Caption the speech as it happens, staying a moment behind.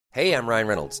Hey, I'm Ryan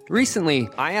Reynolds. Recently,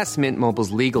 I asked Mint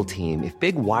Mobile's legal team if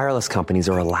big wireless companies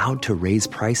are allowed to raise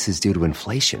prices due to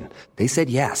inflation. They said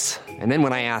yes. And then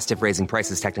when I asked if raising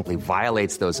prices technically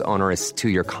violates those onerous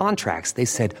two-year contracts, they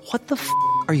said, "What the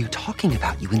are you talking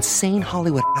about, you insane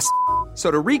Hollywood ass?"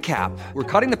 So to recap,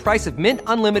 we're cutting the price of Mint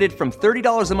Unlimited from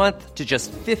 $30 a month to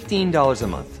just $15 a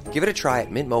month. Give it a try at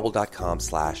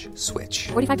mintmobile.com/switch.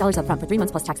 $45 up front for 3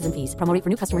 months plus taxes and fees. Promo rate for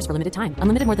new customers for limited time.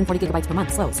 Unlimited more than 40 gigabytes per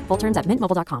month. Slows full terms at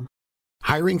mintmobile.com.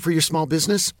 Hiring for your small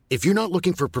business? If you're not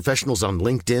looking for professionals on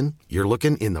LinkedIn, you're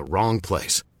looking in the wrong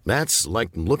place. That's like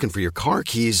looking for your car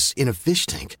keys in a fish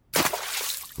tank.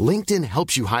 LinkedIn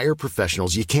helps you hire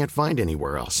professionals you can't find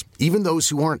anywhere else, even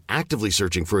those who aren't actively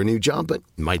searching for a new job but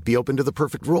might be open to the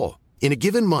perfect role. In a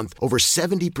given month, over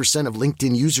 70% of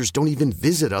LinkedIn users don't even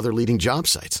visit other leading job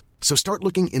sites. So start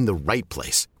looking in the right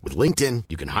place. With LinkedIn,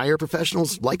 you can hire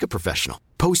professionals like a professional.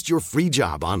 Post your free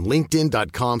job on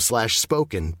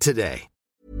linkedin.com/spoken today.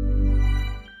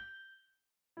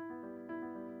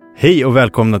 Hej och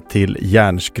välkomna till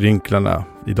Hjärnskrynklarna.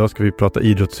 Idag ska vi prata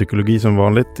idrottspsykologi som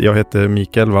vanligt. Jag heter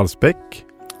Mikael Wallsbäck.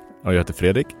 Och jag heter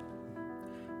Fredrik.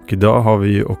 Och idag har vi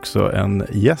ju också en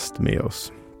gäst med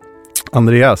oss.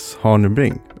 Andreas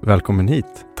Harnebring, välkommen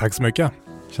hit. Tack så mycket.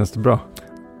 Känns det bra?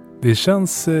 Det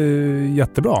känns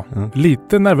jättebra.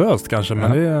 Lite nervöst kanske,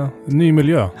 men det är ny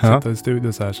miljö. Sitta i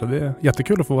studion så här, så det är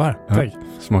jättekul att få vara här. Tack.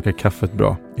 Smakar kaffet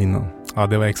bra innan? Ja,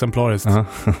 det var exemplariskt.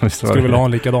 Skulle vilja ha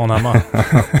en likadan hemma.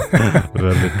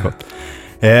 Väldigt gott.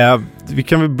 Vi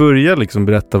kan väl börja liksom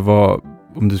berätta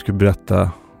om du skulle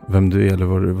berätta vem du är eller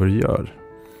vad du gör.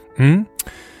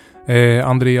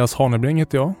 Andreas Harnebring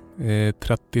heter jag.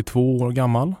 32 år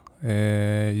gammal.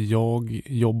 Jag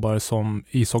jobbar som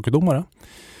ishockeydomare.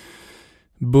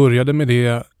 Började med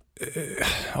det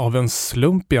av en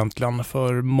slump egentligen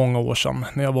för många år sedan.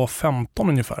 När jag var 15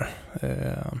 ungefär.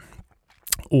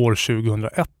 År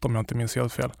 2001 om jag inte minns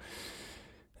helt fel.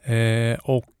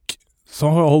 Och så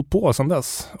har jag hållit på sedan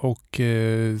dess. Och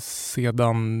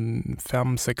sedan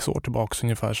 5-6 år tillbaka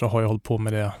ungefär så har jag hållit på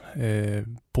med det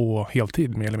på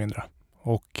heltid mer eller mindre.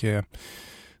 Och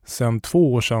sen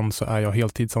 2 år sedan så är jag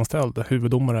heltidsanställd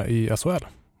huvuddomare i SHL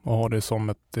och har det som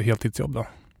ett heltidsjobb då.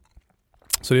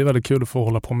 Så det är väldigt kul att få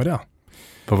hålla på med det.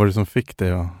 Vad var det som fick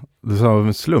dig? Du sa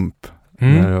en slump.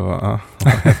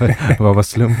 Vad var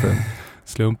slumpen?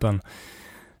 Slumpen.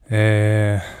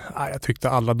 Jag tyckte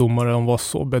alla domare de var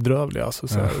så bedrövliga så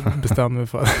jag bestämde mig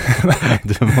för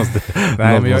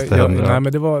men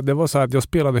det var så här att jag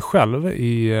spelade själv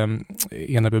i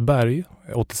Enebyberg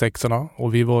 86orna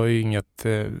och vi var ju inget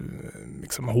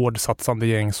liksom hårdsatsande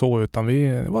gäng så, utan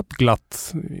det var ett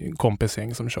glatt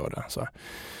kompisgäng som körde så här.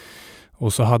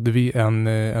 Och så hade vi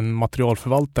en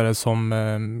materialförvaltare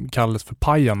som kallades för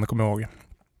Pajen, kommer jag ihåg.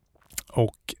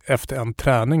 Och efter en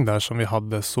träning där som vi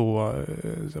hade så,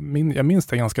 jag minns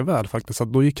det ganska väl faktiskt,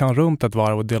 att då gick han runt ett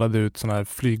varv och delade ut sådana här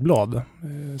flygblad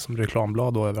som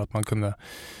reklamblad då, över att man kunde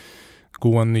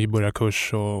gå en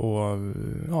nybörjarkurs och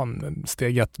en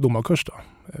steg 1 domarkurs då,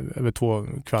 över 2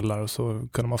 kvällar, och så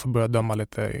kunde man få börja döma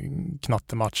lite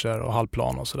knattematcher och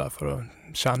halvplan och sådär för att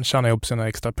tjäna ihop sina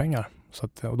extra pengar. Så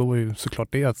att, och då var ju såklart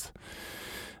det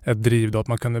ett driv då, att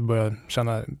man kunde börja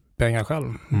tjäna pengar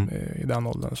själv i den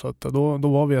åldern. Så att då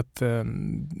var vi ett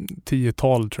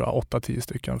 10-tal, tror jag, 8-10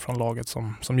 stycken från laget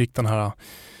som gick den här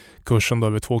kursen då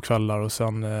över 2 kvällar, och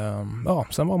sen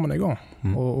var man igång.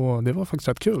 Och det var faktiskt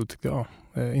rätt kul tyckte jag.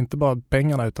 Inte bara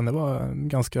pengarna, utan det var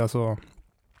ganska så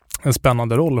en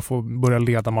spännande roll att få börja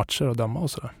leda matcher och döma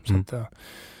och sådär.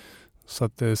 Så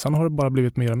att sen har det bara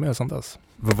blivit mer och mer sedan dess.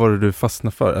 Vad var det du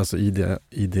fastnade för? Alltså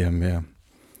i det med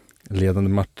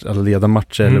leda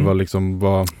matcher eller vad liksom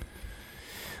var...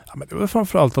 Ja, men det var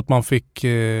framförallt att man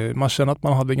kände att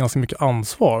man hade ganska mycket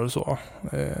ansvar så.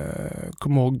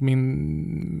 Kommer ihåg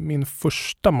min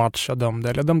första match jag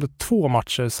dömde 2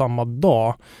 matcher samma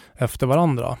dag efter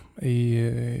varandra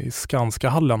i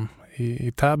Skanskahallen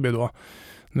i Täby då.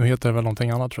 Nu heter det väl någonting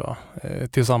annat tror jag.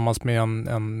 Tillsammans med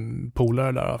en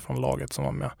polare där från laget som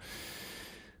var med.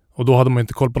 Och då hade man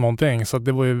inte koll på någonting, så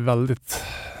det var ju väldigt...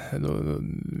 Då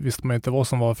visste man inte vad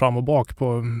som var fram och bak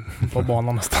på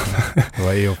banan nästan. Det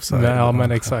var offside. Ja,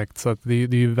 men exakt. Så att det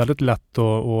är ju väldigt lätt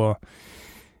att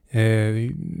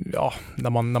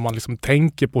när man liksom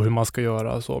tänker på hur man ska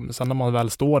göra så. Men sen när man väl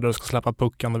står där och ska släppa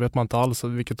pucken, då vet man inte alls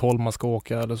vilket håll man ska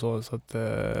åka eller så. Så att,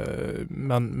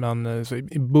 men så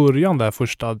i början där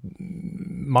första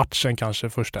matchen, kanske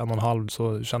första 1,5,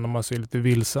 så känner man sig lite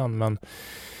vilsen, men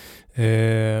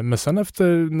sen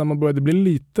efter, när man började bli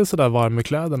lite sådär varm i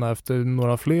kläderna efter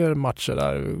några fler matcher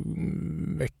där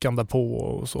veckan därpå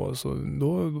och så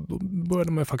då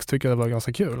började man faktiskt tycka det var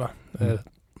ganska kul.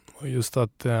 just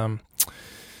att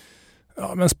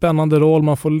men spännande roll,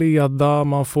 man får leda,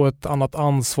 man får ett annat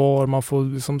ansvar, man får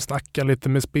liksom snacka lite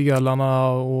med spelarna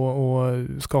och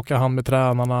skaka hand med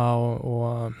tränarna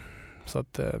och så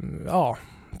att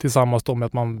tillsammans då med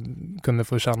att man kunde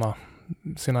få tjäna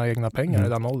sina egna pengar i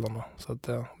den åldern då. Så att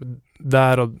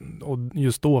där och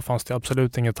just då fanns det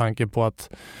absolut ingen tanke på att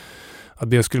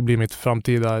det skulle bli mitt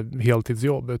framtida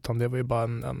heltidsjobb, utan det var ju bara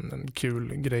en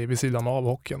kul grej vid sidan av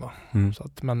hockeyn då. Så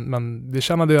att, men det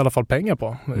tjänade jag i alla fall pengar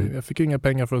på. Jag fick ju inga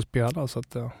pengar för att spela, så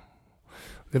att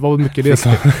det var väl mycket det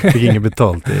som... Fick inget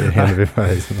betalt i Henry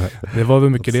Berg. Det var väl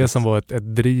mycket det som var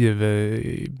ett driv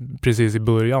precis i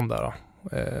början där då.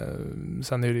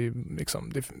 Sen är det ju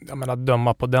liksom, jag menar,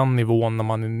 döma på den nivån när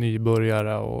man är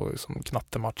nybörjare och liksom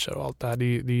knattematcher och allt det här, det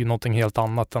är ju någonting helt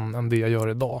annat än det jag gör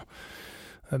idag.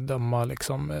 Döma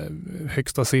liksom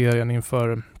högsta serien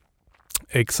inför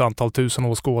x antal tusen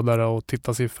åskådare och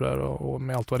tittarsiffror och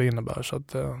med allt vad det innebär. Så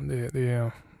att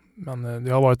men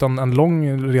det har varit en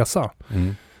lång resa.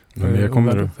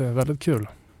 Men väldigt kul.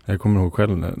 Jag kommer ihåg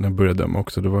själv när jag började döma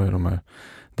också. Det var ju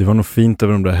det var nog fint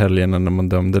över de där helgerna när man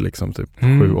dömde liksom typ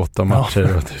 7-8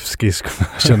 matcher och typ skridskorna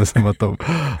kändes som att de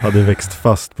hade växt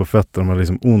fast på fötterna. Man hade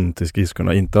liksom ont i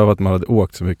skridskorna. Inte av att man hade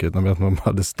åkt så mycket, utan att man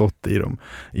hade stått i dem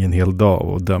i en hel dag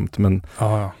och dömt. Men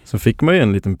så fick man ju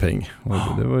en liten peng och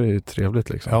det var ju trevligt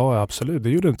liksom. Ja, absolut. Det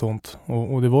gjorde inte ont.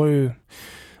 Och det var ju,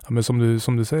 men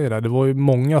som du säger där, det var ju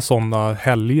många sådana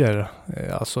helger.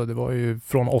 Alltså det var ju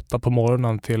från 8 på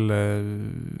morgonen till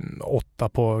 8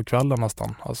 på kvällen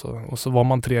nästan. Alltså, och så var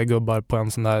man 3 gubbar på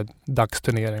en sån här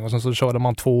dagsturnering och sen så körde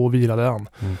man 2 och vilade en.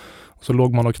 Och så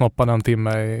låg man och knoppade en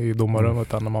timme i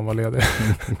domarrummet när man var ledig.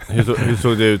 Hur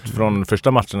såg det ut från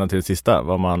första matcherna till sista?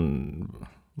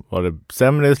 Var det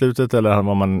sämre i slutet eller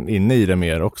var man inne i det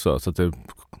mer också? Så att det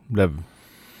blev...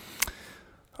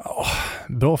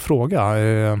 Bra fråga.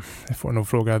 Jag får nog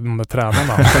fråga med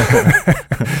tränarna.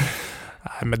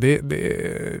 Nej, men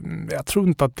jag tror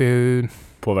inte att det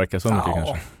påverkar så mycket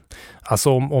kanske.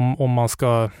 Alltså om man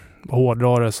ska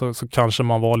hårdra det så kanske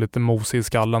man var lite mosig i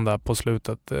skallen där på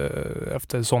slutet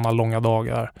efter sådana långa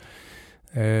dagar.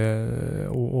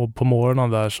 Och på morgonen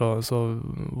där så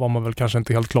var man väl kanske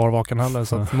inte helt klarvaken heller,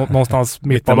 så att någonstans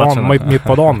mitt på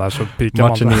dagen där så pikar man.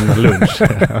 Matchen innan lunch.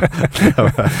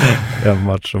 En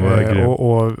match som var grym.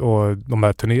 Och de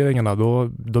här turneringarna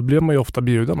då blev man ju ofta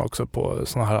bjuden också på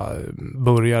såna här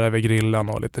burgare vid grillen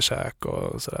och lite käk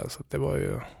och sådär, så att det var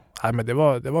ju men det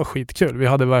var skitkul. Vi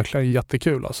hade verkligen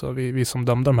jättekul alltså, vi som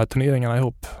dömde de här turneringarna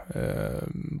ihop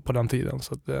på den tiden,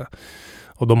 så att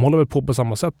och de håller väl på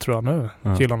samma sätt tror jag nu,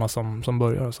 killarna som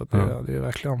börjar, så att det är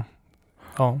verkligen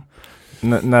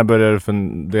När började du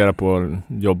fundera på att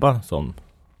jobba som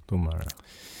domare?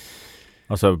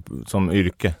 Alltså som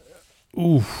yrke?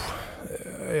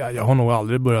 Jag har nog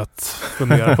aldrig börjat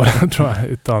fundera på det tror jag,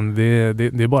 utan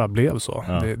det bara blev så.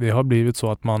 Det har blivit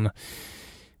så att man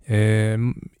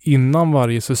innan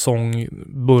varje säsong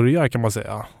börjar kan man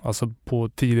säga, alltså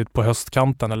tidigt på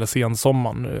höstkanten eller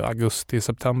sensommaren, augusti,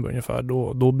 september ungefär,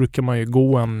 då brukar man ju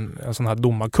gå en sån här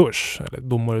domarkurs eller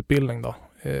domarutbildning då,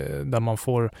 där man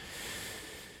får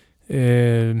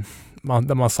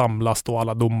där man samlas då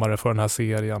alla domare för den här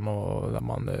serien och där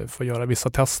man får göra vissa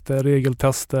tester,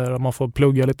 regeltester, och man får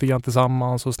plugga lite grann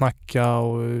tillsammans och snacka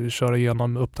och köra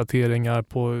igenom uppdateringar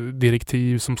på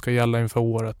direktiv som ska gälla inför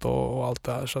året och allt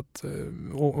det här. Så att,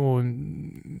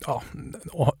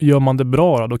 och gör man det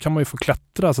bra då kan man ju få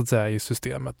klättra så att säga i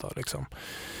systemet då, liksom.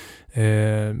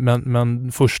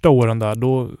 Men första åren där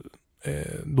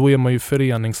då är man ju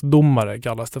föreningsdomare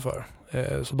kallas det för.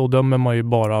 Så då dömer man ju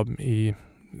bara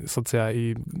så att säga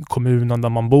i kommunen där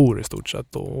man bor i stort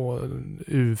sett och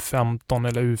U15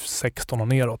 eller U16 och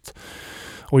neråt.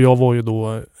 Och jag var ju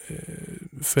då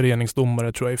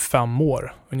föreningsdomare tror jag i 5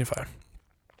 år ungefär.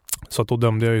 Så att då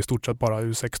dömde jag i stort sett bara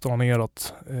U16 och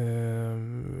neråt.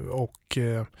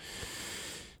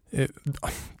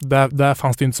 Där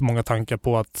fanns det inte så många tankar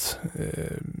på att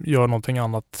göra någonting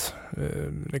annat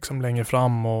liksom längre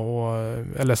fram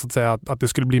eller så att säga att det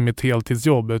skulle bli mitt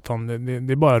heltidsjobb, utan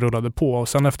det bara rullade på. Och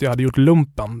sen efter jag hade gjort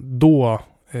lumpen, då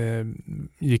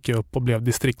gick jag upp och blev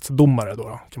distriktsdomare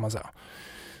då kan man säga.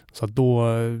 Så att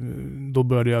då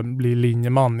började jag bli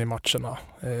linjeman i matcherna.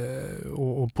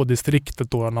 Och på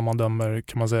distriktet då när man dömer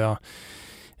kan man säga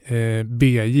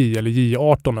BJ eller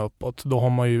J18 uppåt, då har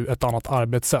man ju ett annat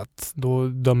arbetssätt. Då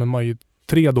dömer man ju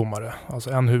 3 domare,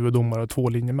 alltså en huvuddomare och 2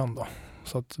 linjemän då.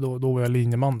 Så att då var jag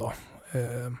linjeman då.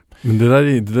 Men det där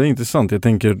är intressant. Jag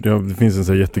tänker, det finns en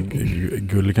så här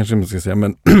jättegullig kanske man ska säga,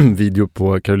 men video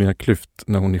på Carolina Klüft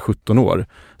när hon är 17 år.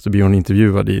 Så blir hon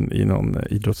intervjuad i någon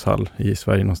idrottshall i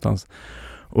Sverige någonstans.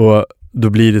 Och då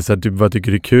blir det så här, typ, vad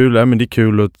tycker du är kul? Ja, men det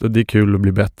är kul att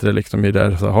bli bättre liksom i det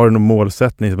där. Så har du någon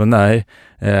målsättning? Så bara, nej,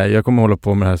 jag kommer hålla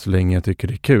på med det här så länge jag tycker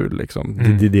det är kul liksom.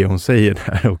 Det är det hon säger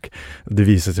där, och det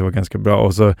visar sig vara ganska bra.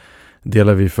 Och så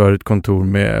delar vi för ett kontor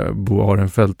med Bo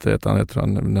Arenfeldt, jag tror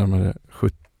han närmare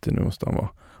 70 nu måste han vara.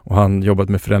 Och han jobbat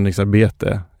med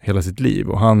förändringsarbete hela sitt liv,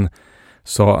 och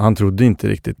han trodde inte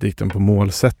riktigt på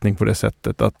målsättning på det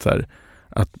sättet,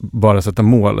 att bara sätta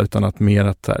mål, utan att mer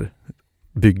att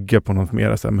bygga på något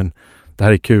mer så här, men det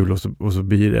här är kul, och så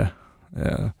blir det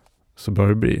så bra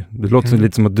det blir. Det låter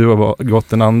lite som att du har gått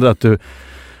den andra, att du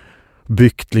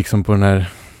byggt liksom på den här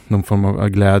någon form av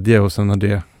glädje, och sen har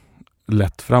det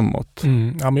lett framåt.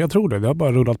 Ja, men jag tror det har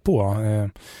bara rullat på.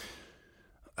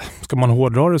 Ska man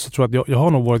hårdra det så tror jag att jag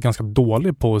har nog varit ganska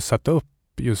dålig på att sätta upp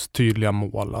just tydliga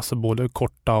mål, alltså både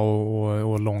korta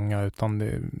och långa, utan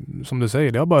det, som du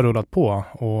säger, det har bara rullat på,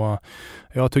 och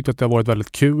jag har tyckt att det har varit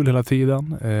väldigt kul hela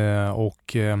tiden,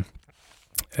 och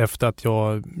efter att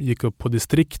jag gick upp på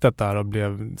distriktet där och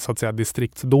blev så att säga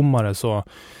distriktsdomare, så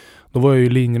då var jag ju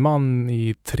linjeman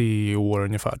i 3 år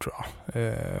ungefär, tror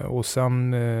jag. Och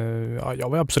sen, jag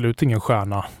var absolut ingen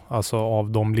stjärna, alltså av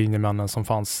de linjemännen som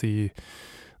fanns i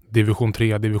division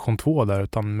 3, division 2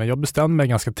 där, men jag bestämde mig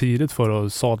ganska tidigt för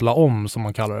att sadla om, som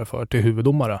man kallar det för, till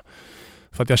huvuddomare.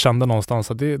 För att jag kände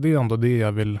någonstans att det är ändå det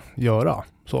jag vill göra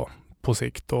så på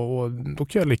sikt, och då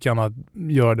kan jag lika gärna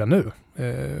göra det nu.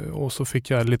 Och så fick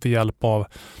jag lite hjälp av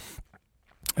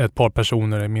ett par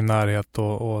personer i min närhet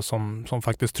och som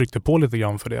faktiskt tryckte på lite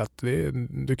grann för det, att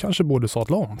du kanske borde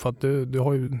sadla om, för att du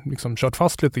har ju liksom kört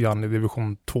fast lite grann i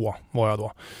division 2 var jag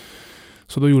då.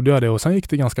 Så då gjorde jag det, och sen gick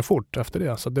det ganska fort efter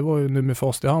det. Så det var ju, nu med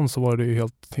fast i hand så var det ju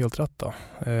helt rätt då.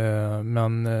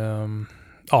 Men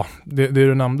det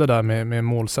du nämnde där med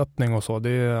målsättning och så,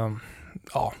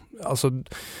 alltså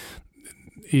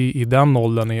i den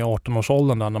åldern, i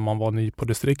 18-årsåldern där, när man var ny på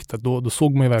distriktet, då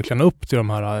såg man ju verkligen upp till de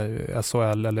här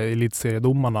SHL eller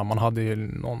elitseriedomarna. Man hade ju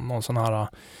någon sån här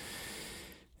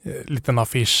liten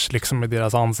affisch liksom med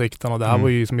deras ansikten, och det här var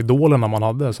ju som idolerna man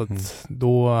hade, så att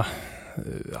då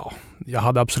jag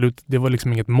hade absolut, det var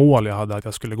liksom inget mål jag hade att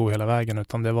jag skulle gå hela vägen,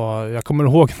 utan det var, jag kommer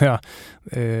ihåg när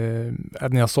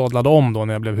jag sadlade om då,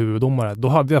 när jag blev huvuddomare, då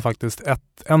hade jag faktiskt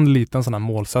en liten sån här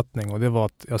målsättning, och det var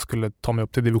att jag skulle ta mig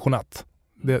upp till division 1.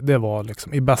 Det var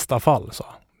liksom i bästa fall så.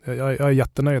 Jag är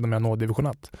jättenöjd om jag når division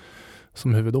 1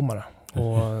 som huvuddomare.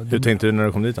 Och hur tänkte du när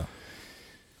du kom dit då?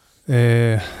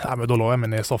 Men då la jag mig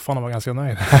ner i soffan och var ganska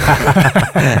nöjd.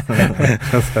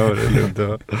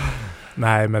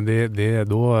 Nej, men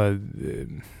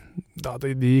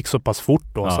det gick så pass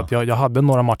fort då, så att jag hade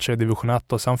några matcher i division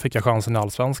 1, och sen fick jag chansen i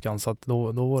Allsvenskan, så att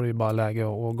då var det ju bara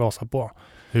läge att gasa på.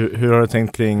 Hur har du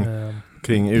tänkt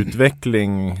kring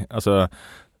utveckling, alltså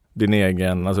din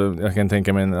egen, alltså jag kan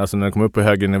tänka mig, alltså när du kommer upp på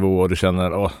högre nivå och du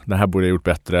känner det här borde jag gjort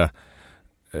bättre,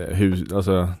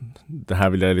 alltså det här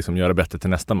vill jag liksom göra bättre till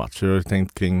nästa match. Hur har du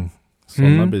tänkt kring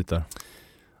sådana bitar?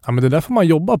 Ja, men det där får man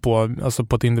jobba på, alltså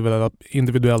på ett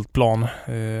individuellt plan,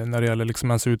 när det gäller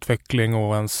liksom ens utveckling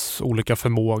och ens olika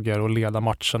förmågor och leda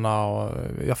matcherna. Och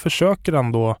jag försöker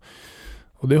ändå,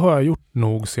 och det har jag gjort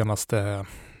nog senaste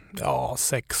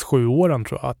 6-7 åren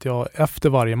tror jag, att jag efter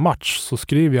varje match så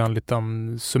skriver jag en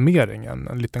liten summering,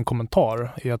 en liten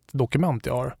kommentar i ett dokument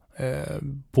jag har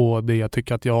på det jag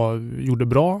tycker att jag gjorde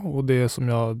bra och det som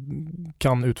jag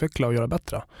kan utveckla och göra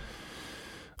bättre.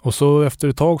 Och så efter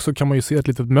ett tag så kan man ju se ett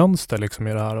litet mönster liksom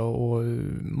i det här, och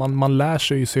man lär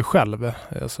sig ju sig själv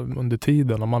alltså under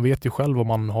tiden, och man vet ju själv vad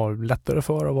man har lättare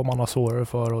för och vad man har svårare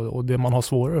för, och det man har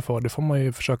svårare för, det får man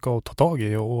ju försöka att ta tag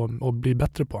i och bli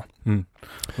bättre på.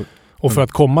 Och för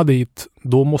att komma dit,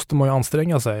 då måste man ju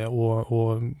anstränga sig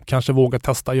och kanske våga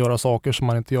testa göra saker som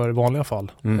man inte gör i vanliga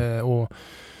fall. Och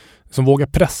som vågar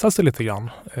pressa sig lite grann.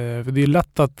 För det är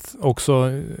lätt att också,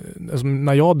 alltså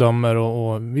när jag dömer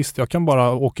och visst, jag kan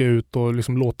bara åka ut och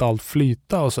liksom låta allt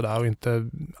flyta och sådär och inte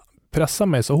pressa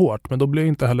mig så hårt, men då blir jag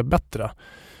inte heller bättre.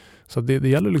 Så det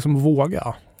gäller liksom att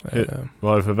våga.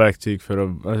 Vad är det för verktyg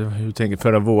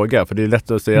för att våga? För det är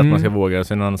lätt att säga att man ska våga,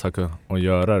 sen en annan sak att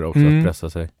göra det också, att pressa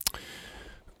sig.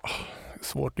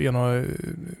 Svårt att ge några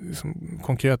liksom,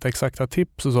 konkreta exakta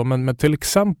tips och så, men till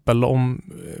exempel om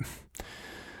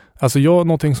alltså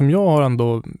någonting som jag har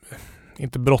ändå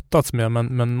inte brottats med,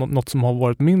 men något som har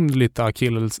varit min lite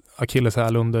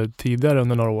akilleshäl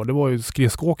under några år, det var ju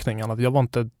skridskoåkningen. Att jag var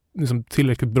inte liksom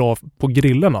tillräckligt bra på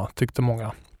grillorna, tyckte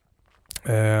många.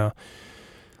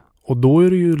 Och då är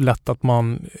det ju lätt att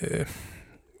man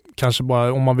kanske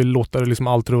bara, om man vill låta det liksom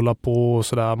allt rulla på och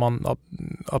sådär,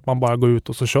 att man bara går ut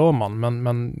och så kör man.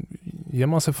 Men ger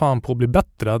man sig fan på att bli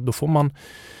bättre, då får man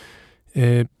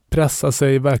pressa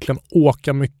sig, verkligen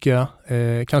åka mycket,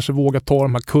 kanske våga ta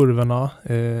de här kurvorna,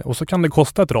 och så kan det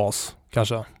kosta ett ras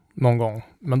kanske någon gång.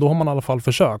 Men då har man i alla fall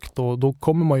försökt och då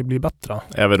kommer man ju bli bättre.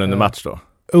 Även under match då?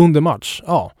 Under match,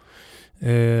 ja.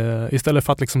 Istället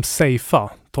för att liksom safea,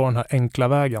 ta den här enkla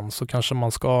vägen, så kanske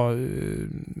man ska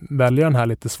välja den här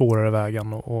lite svårare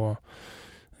vägen och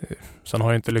sen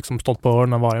har jag inte liksom stått på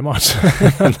öronen varje match.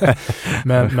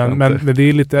 men det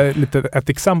är lite ett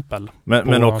exempel.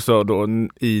 Men också då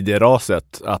i det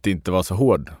raset att inte vara så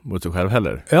hård mot sig själv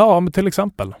heller. Ja, men till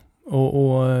exempel.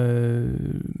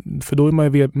 För då är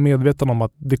man ju medveten om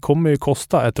att det kommer ju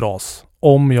kosta ett ras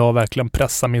om jag verkligen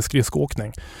pressar min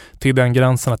skridskoåkning till den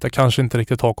gränsen att jag kanske inte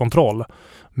riktigt har kontroll.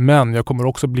 Men jag kommer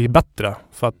också bli bättre.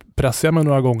 För att pressar jag mig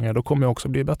några gånger, då kommer jag också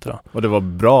bli bättre. Och det var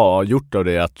bra gjort av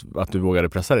det att du vågade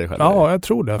pressa dig själv? Ja, jag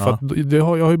tror det. Ja. För att jag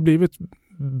har ju blivit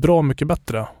bra mycket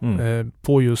bättre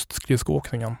på just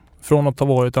skridskoåkningen. Från att ha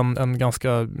varit en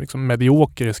ganska liksom,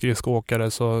 medioker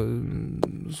skridskoåkare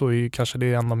så är kanske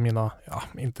det en av mina,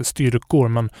 inte styrkor,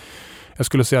 men jag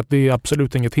skulle säga att det är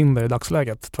absolut inget hinder i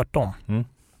dagsläget, tvärtom.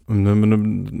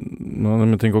 Men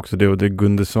jag tänker också det, och det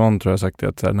Gunde Svan tror jag sagt det,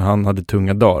 att så här, när han hade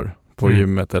tunga dagar på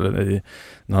gymmet eller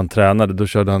när han tränade, då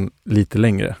körde han lite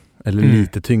längre eller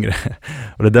lite tyngre.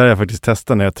 Och det där jag faktiskt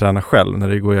testar när jag tränar själv, när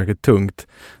det går jäkligt tungt.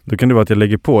 Då kan det vara att jag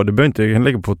lägger på, jag kan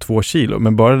lägga på 2 kilo,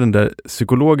 men bara den där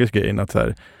psykologiska grejen att så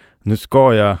här, nu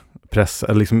ska jag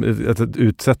pressa, liksom, att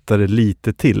utsätta det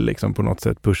lite till liksom, på något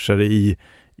sätt, pusha det i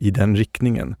den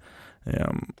riktningen.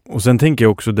 Och sen tänker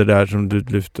jag också det där som du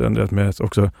lyfte, Andreas, med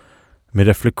också med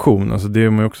reflektion. Alltså det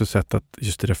har man ju också sett att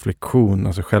just reflektion,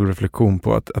 alltså självreflektion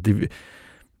på att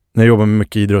när jag jobbar med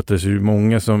mycket idrottare så är det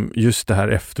många som just det här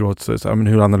efteråt så men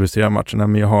hur analyserar jag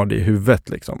matchen? Men jag har det i huvudet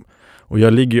liksom. Och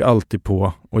jag ligger ju alltid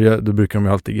på, och då brukar de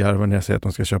ju alltid garva när jag säger att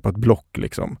de ska köpa ett block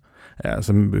liksom.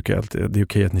 Sen brukar jag alltid, det är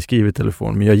okej att ni skriver i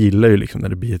telefon, men jag gillar ju liksom när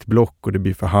det blir ett block och det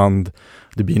blir för hand,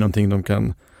 det blir någonting de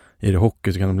kan, i det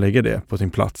hockey så kan de lägga det på sin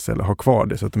plats eller ha kvar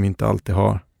det så att de inte alltid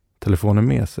har telefonen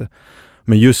med sig.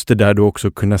 Men just det där då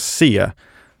också kunna se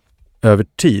över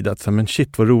tid att men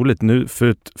shit vad roligt, nu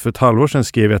för ett halvår sedan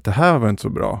skrev jag att det här var inte så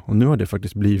bra och nu har det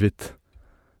faktiskt blivit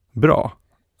bra.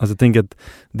 Alltså jag tänker att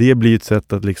det blir ett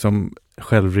sätt att liksom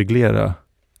självreglera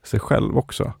sig själv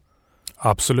också.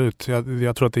 Absolut.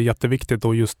 Jag tror att det är jätteviktigt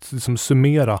att just liksom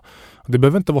summera. Det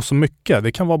behöver inte vara så mycket.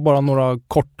 Det kan vara bara några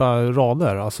korta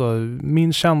rader. Alltså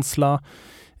min känsla,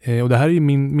 och det här är ju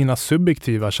mina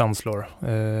subjektiva känslor.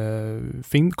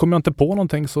 Kommer jag inte på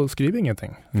någonting så skriv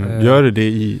ingenting. Gör det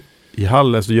i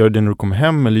hall, alltså gör det när du kommer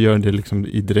hem eller gör det liksom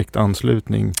i direkt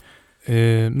anslutning?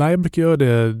 Nej, jag brukar göra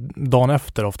det dagen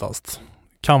efter oftast.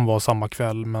 Kan vara samma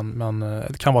kväll, men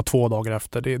det kan vara 2 dagar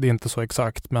efter. Det är inte så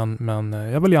exakt, men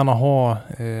jag vill gärna ha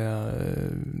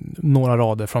några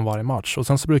rader från varje match. Och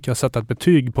sen så brukar jag sätta ett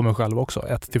betyg på mig själv också,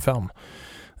 1-5.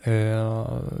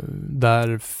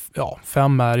 Där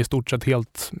 5 är i stort sett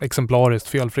helt exemplariskt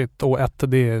felfritt och 1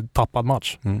 det är tappad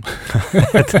match.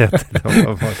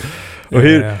 Och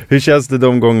hur känns det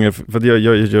de gånger, för att jag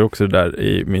gör också det där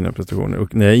i mina prestationer,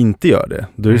 och när jag inte gör det,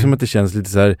 då är det som att det känns lite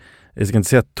så här, jag ska inte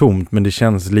säga tomt, men det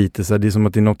känns lite så här, det är som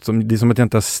att det är något det är som att jag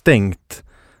inte har stängt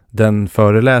den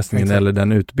föreläsningen. Exakt. Eller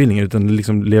den utbildningen, utan det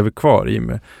liksom lever kvar i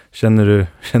mig. Känner du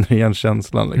igen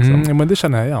känslan liksom? Ja, men det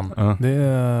känner jag igen. Ja.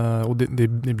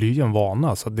 Det blir ju en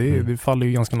vana, så det faller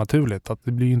ju ganska naturligt att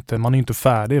det blir inte, man är inte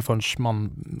färdig förrän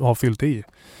man har fyllt i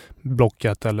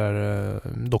blocket eller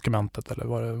dokumentet eller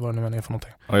vad det nu är för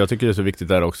någonting. Ja, jag tycker det är så viktigt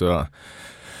där också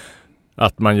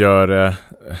att man gör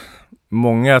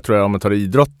många, tror jag, om man tar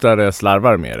idrottare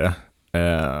slarvar med det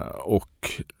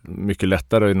och mycket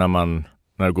lättare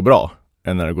när det går bra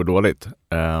än när det går dåligt.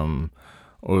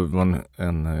 Och det var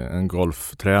en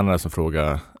golftränare som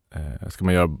frågade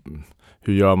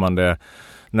hur gör man det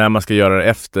när man ska göra det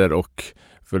efter, och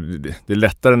för det är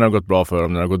lättare när det har gått bra för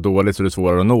dem, när det har gått dåligt så är det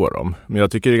svårare att nå dem. Men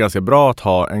jag tycker det är ganska bra att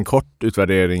ha en kort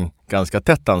utvärdering, ganska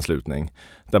tätt anslutning.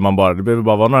 Där det behöver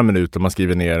bara vara några minuter, man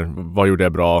skriver ner vad gjorde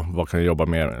jag bra, vad kan jag jobba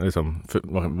med, liksom,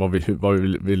 vad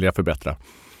vill jag förbättra.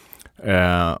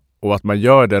 Och att man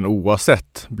gör den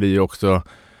oavsett blir ju också,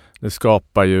 det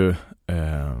skapar ju,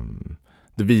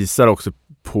 det visar också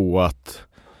på att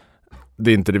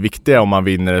det är inte det viktiga om man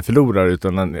vinner eller förlorar,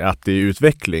 utan att det är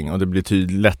utveckling, och det blir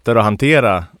lättare att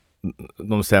hantera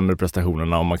de sämre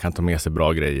prestationerna om man kan ta med sig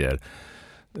bra grejer.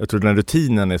 Jag tror den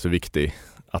rutinen är så viktig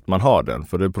att man har den,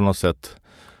 för det är på något sätt,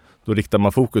 då riktar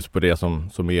man fokus på det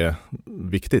som är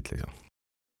viktigt liksom.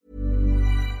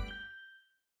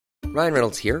 Ryan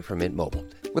Reynolds here from Mint Mobile.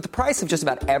 With the price of just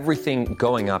about everything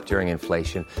going up during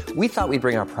inflation, we thought we'd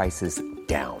bring our prices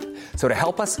down. So to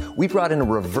help us, we brought in a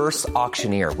reverse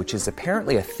auctioneer, which is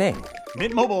apparently a thing.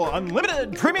 Mint Mobile Unlimited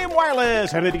Premium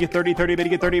Wireless. How to get 30, 30, how to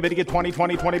get 30, how to get 20,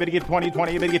 20, 20, how to get 20,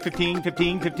 20, how to get 15,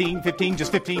 15, 15, 15,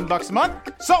 just $15 a month?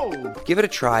 Sold! Give it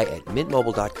a try at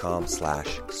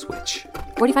mintmobile.com/switch.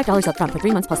 $45 up front for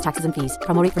 3 months plus taxes and fees.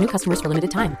 Promo rate for new customers for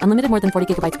limited time. Unlimited more than 40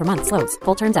 gigabytes per month slows.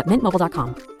 Full terms at mintmobile.com.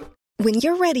 When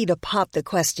you're ready to pop the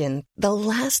question, the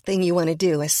last thing you want to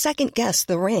do is second-guess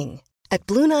the ring. At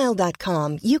BlueNile.com,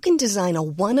 you can design a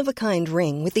one-of-a-kind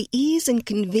ring with the ease and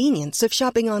convenience of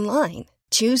shopping online.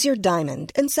 Choose your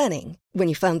diamond and setting. When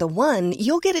you find the one,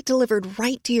 you'll get it delivered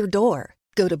right to your door.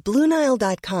 Go to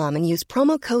BlueNile.com and use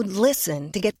promo code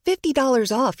LISTEN to get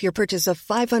 $50 off your purchase of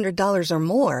 $500 or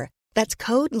more. That's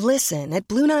code LISTEN at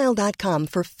BlueNile.com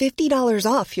for $50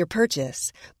 off your purchase.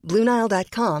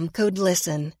 BlueNile.com, code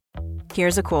LISTEN.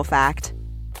 Here's a cool fact.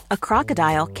 A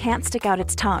crocodile can't stick out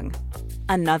its tongue.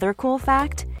 Another cool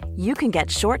fact, you can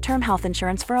get short-term health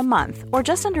insurance for a month or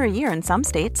just under a year in some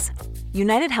states.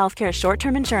 United Healthcare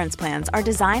short-term insurance plans are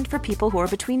designed for people who are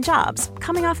between jobs,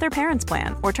 coming off their parents'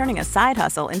 plan, or turning a side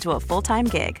hustle into a full-time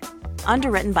gig.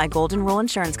 Underwritten by Golden Rule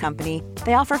Insurance Company,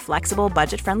 they offer flexible,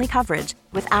 budget-friendly coverage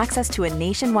with access to a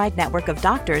nationwide network of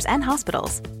doctors and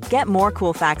hospitals. Get more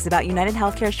cool facts about United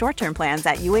Healthcare short-term plans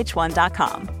at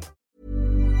uh1.com.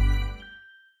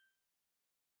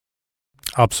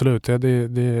 Absolut, jag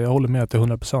håller med till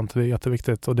 100%. Det är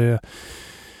jätteviktigt. Och det,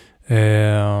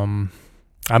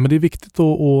 men det är viktigt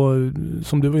och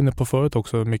som du var inne på förut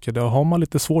också, Micke, har man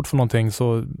lite svårt för någonting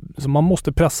så man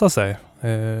måste pressa sig.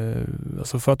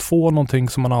 Alltså för att få någonting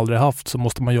som man aldrig haft så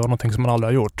måste man göra någonting som man aldrig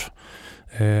har gjort.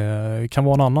 Det kan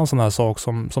vara en annan sån här sak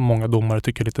som många domare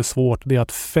tycker är lite svårt. Det är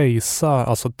att facea,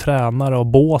 alltså tränare och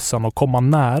båsen och komma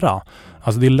nära.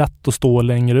 Alltså det är lätt att stå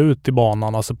längre ut i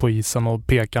banan, alltså på isen och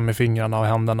peka med fingrarna och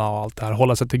händerna och allt det här.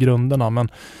 Hålla sig till grunderna. Men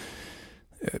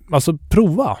alltså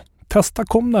prova. Testa,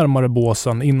 kom närmare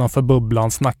båsen innanför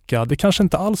bubblan, snacka. Det kanske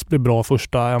inte alls blir bra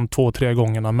första 1, 2, 3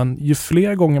 gångerna. Men ju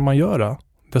fler gånger man gör det,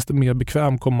 desto mer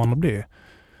bekväm kommer man att bli.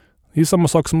 Det är samma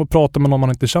sak som att prata med någon man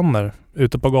inte känner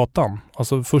ute på gatan.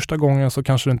 Alltså första gången så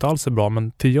kanske det inte alls är bra,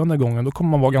 men 10:e gången då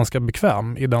kommer man vara ganska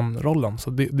bekväm i den rollen. Så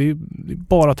det är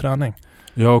bara träning.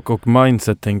 Ja, och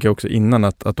mindset tänker jag också innan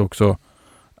att också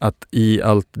att i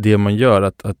allt det man gör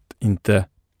att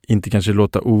inte kanske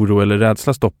låta oro eller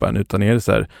rädsla stoppa en, utan är det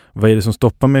så här, vad är det som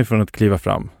stoppar mig från att kliva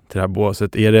fram till det här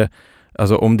båset? Är det,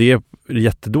 alltså om det är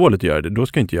jättedåligt att göra det, då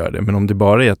ska jag inte göra det. Men om det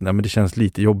bara är att nej, men det känns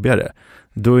lite jobbigare,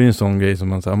 då är det en sån grej som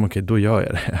man säger, okej, då gör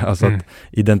jag det. Alltså att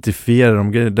identifiera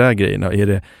de där grejerna.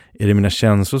 Är det mina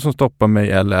känslor som stoppar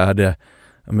mig, eller är det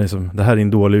det här är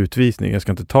en dålig utvisning, jag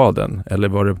ska inte ta den,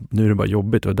 eller nu är det bara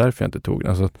jobbigt och därför jag inte tog den.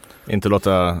 Alltså, inte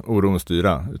låta oron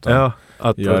styra, utan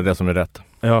göra det som är rätt.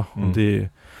 Ja,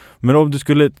 men om du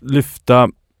skulle lyfta,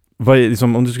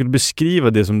 om du skulle beskriva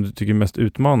det som du tycker är mest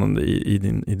utmanande i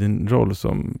din roll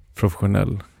som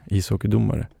professionell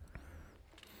ishockeydomare.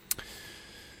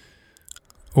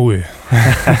 Oj.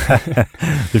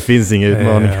 Det finns inga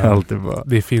utmaningar alltid bara.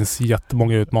 Det finns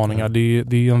jättemånga utmaningar.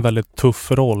 Det är en väldigt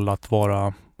tuff roll att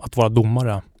vara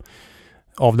domare.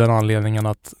 Av den anledningen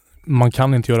att man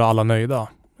kan inte göra alla nöjda.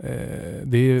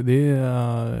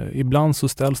 Ibland så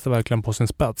ställs det verkligen på sin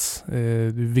spets. Det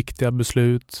är viktiga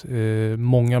beslut.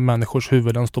 Många människors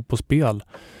huvuden står på spel.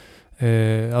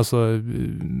 Alltså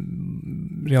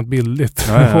rent bildligt.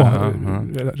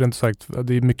 Rent sagt,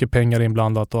 det är mycket pengar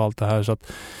inblandat och allt det här. Så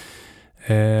att,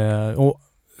 och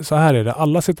så här är det.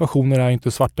 Alla situationer är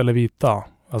inte svarta eller vita.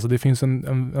 Alltså det finns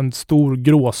en stor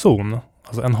gråzon.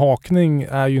 Alltså en hakning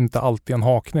är ju inte alltid en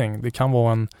hakning. Det kan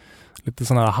vara en lite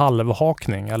sån här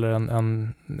halvhakning eller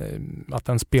att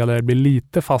en spelare blir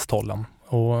lite fasthållen.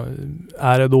 Och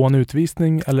är det då en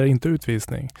utvisning eller inte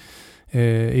utvisning?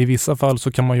 I vissa fall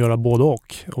så kan man göra både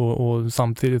och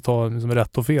samtidigt ta liksom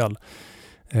rätt och fel.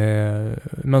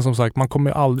 Men som sagt, man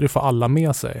kommer aldrig få alla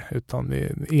med sig, utan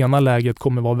det ena läget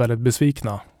kommer vara väldigt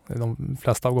besvikna de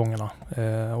flesta av gångerna.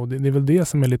 Och det är väl det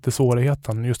som är lite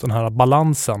svårigheten, just den här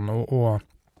balansen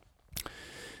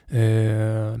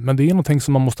men det är någonting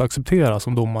som man måste acceptera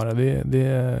som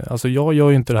domare. Alltså jag gör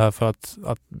ju inte det här för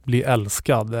att bli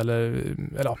älskad eller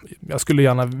jag skulle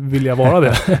gärna vilja vara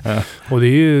det. Och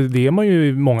det är man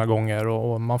ju många gånger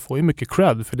och man får ju mycket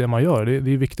cred för det man gör.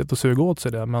 Det är viktigt att suga åt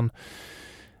sig det, men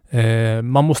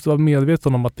man måste vara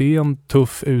medveten om att det är en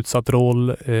tuff, utsatt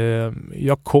roll.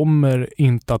 Jag kommer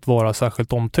inte att vara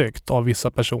särskilt omtyckt av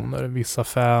vissa personer, vissa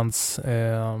fans,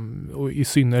 och i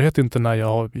synnerhet inte när jag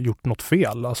har gjort något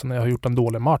fel, alltså när jag har gjort en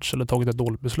dålig match eller tagit ett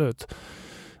dåligt beslut.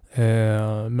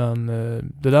 Men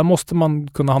det där måste man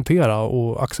kunna hantera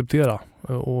och acceptera.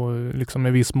 och liksom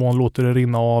i viss mån låter det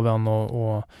rinna av en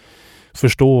och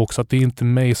förstå också att det är inte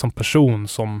mig som person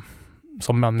som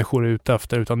människor är ute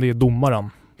efter, utan det är domaren.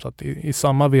 Så att i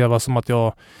samma veva som att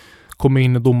jag kommer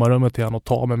in i domarrummet igen och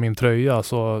tar med min tröja,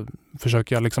 så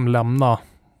försöker jag liksom lämna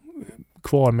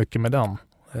kvar mycket med den.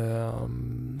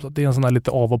 Så det är en sån här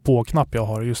lite av och på-knapp jag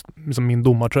har, just liksom min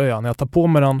domartröja. När jag tar på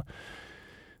mig den,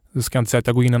 så ska jag inte säga att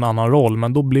jag går in i en annan roll,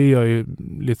 men då blir jag ju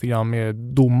lite grann med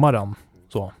domaren.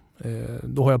 Så.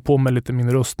 Då har jag på mig lite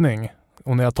min rustning,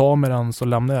 och när jag tar med den så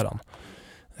lämnar jag den.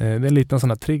 Det är en liten sån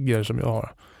här trigger som jag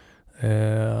har.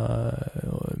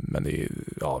 Men det är,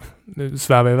 ja, nu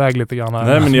svävar jag iväg lite grann här.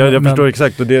 Nej, men jag förstår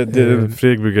exakt, och det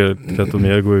Fredrik brukar prata om.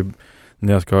 Jag går ju,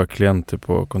 när jag ska ha klienter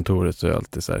på kontoret, så är jag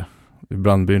alltid så här,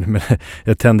 ibland blir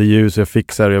jag tänder ljus och jag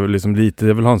fixar, jag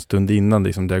vill ha en stund innan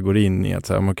liksom, där jag går in i att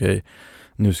säga, okej,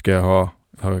 nu ska jag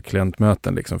ha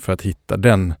klientmöten liksom, för att hitta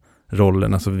den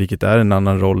rollen, alltså vilket är en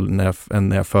annan roll än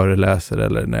när jag föreläser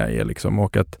eller när jag är liksom,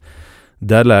 och att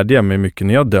där lärde jag mig mycket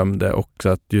när jag dömde också,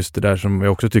 att just det där som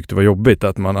jag också tyckte var jobbigt,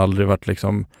 att man aldrig varit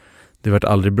liksom, det varit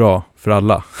aldrig bra för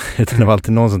alla. Det var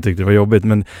alltid någon som tyckte det var jobbigt,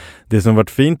 men det som varit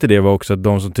fint i det var också att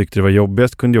de som tyckte det var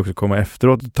jobbigast kunde ju också komma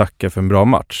efteråt och tacka för en bra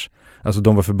match. Alltså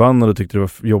de var förbannade och tyckte det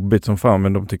var jobbigt som fan,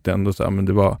 men de tyckte ändå så här, men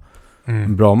det var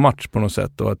en bra match på något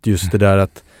sätt, och att just det där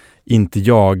att inte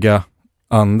jaga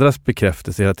andras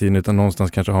bekräftelse hela tiden, utan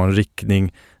någonstans kanske ha en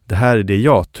riktning, det här är det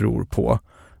jag tror på.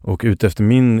 Och utefter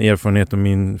min erfarenhet och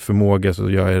min förmåga så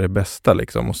gör jag det bästa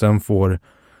liksom. Och sen får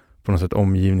på något sätt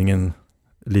omgivningen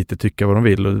lite tycka vad de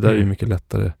vill. Och det där är ju mycket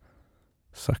lättare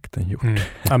sagt än gjort.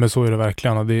 Ja, men så är det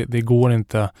verkligen. Och det går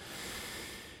inte,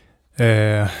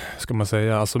 ska man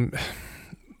säga, alltså,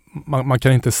 man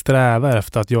kan inte sträva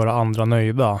efter att göra andra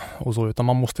nöjda och så, utan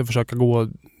man måste försöka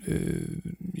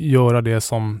göra det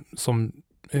som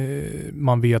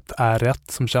man vet är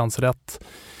rätt, som känns rätt.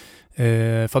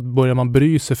 För att börjar man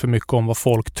bry sig för mycket om vad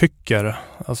folk tycker,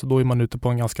 alltså då är man ute på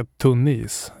en ganska tunn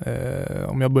is.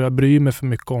 Om jag börjar bry mig för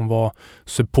mycket om vad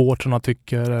supporterna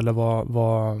tycker, eller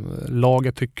vad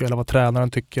laget tycker, eller vad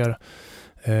tränaren tycker.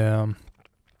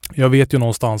 Jag vet ju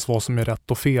någonstans vad som är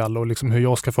rätt och fel, och liksom hur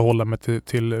jag ska förhålla mig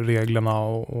till reglerna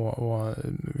och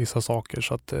vissa saker.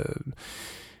 Så att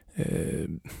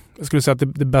jag skulle säga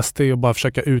att det bästa är att bara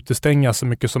försöka utestänga så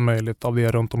mycket som möjligt av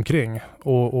det runt omkring,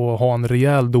 och ha en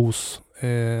rejäl dos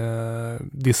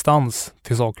distans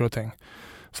till saker och ting.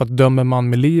 För att dömer man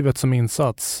med livet som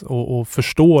insats och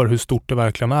förstår hur stort det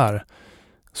verkligen är,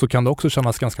 så kan det också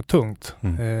kännas ganska tungt.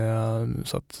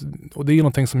 Så att, och det är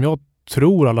någonting som jag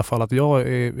tror i alla fall att jag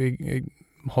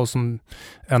har som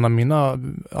en av mina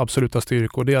absoluta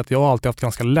styrkor, det är att jag alltid haft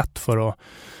ganska lätt för att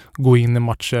gå in i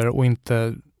matcher och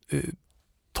inte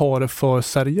ta det för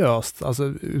seriöst,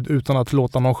 alltså utan att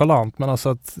låta nonchalant, men alltså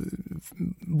att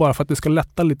bara för att det ska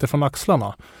lätta lite från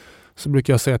axlarna, så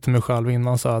brukar jag säga till mig själv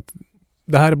innan så att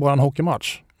det här är bara en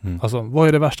hockeymatch. Alltså, vad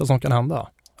är det värsta som kan hända?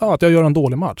 Ja, att jag gör en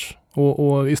dålig match.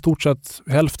 Och i stort sett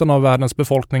hälften av världens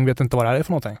befolkning vet inte vad det här är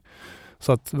för någonting.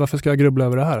 Så att varför ska jag grubbla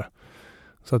över det här?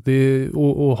 Så att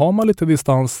och har man lite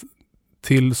distans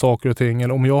till saker och ting,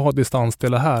 eller om jag har distans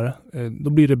till det här, då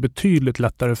blir det betydligt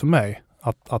lättare för mig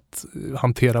att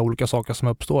hantera olika saker som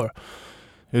uppstår.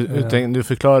 Du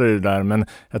förklarar det där, men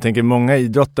jag tänker många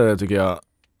idrottare tycker jag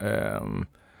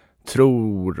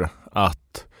tror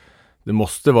att det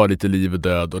måste vara lite liv och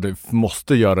död, och det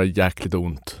måste göra jäkligt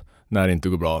ont när det inte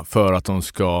går bra, för att de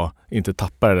ska inte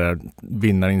tappa det där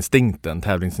vinnarinstinkten,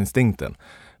 tävlingsinstinkten.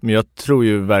 Men jag tror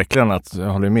ju verkligen att jag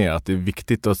håller med att det är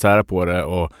viktigt att sära på det,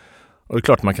 och det är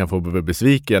klart man kan få bli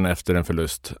besviken efter en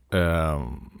förlust.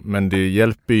 Men det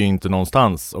hjälper ju inte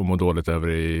någonstans att må dåligt över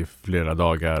i flera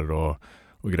dagar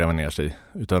och gräva ner sig.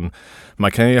 Utan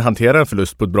man kan ju hantera en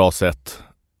förlust på ett bra sätt,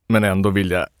 men ändå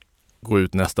vilja gå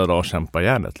ut nästa dag och kämpa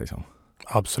järnet liksom.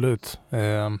 Absolut.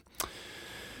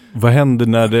 Vad händer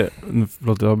när det,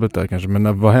 förlåt jag avbryter där kanske,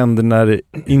 men vad händer när det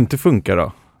inte funkar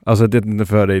då? Alltså det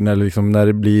för dig, när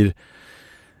det blir,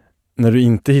 när du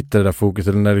inte hittar det där fokus,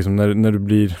 eller när du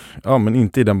blir, ja men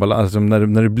inte i den balansen, alltså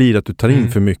när det blir att du tar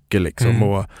in för mycket liksom,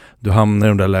 och du hamnar i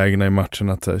de där lägena i matchen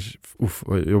att så här,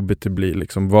 vad jobbigt det blir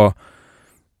liksom.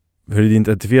 Hur är det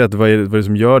identifierat? Vad är det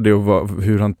som gör det, och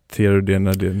hur hanterar du det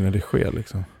när det sker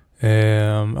liksom?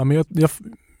 Ja, men jag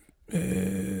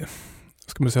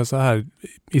ska man säga så här,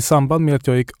 i samband med att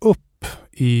jag gick upp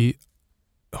i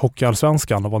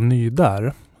Hockeyallsvenskan och var ny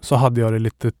där, så hade jag det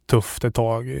lite tufft ett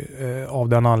tag, av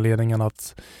den anledningen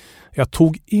att jag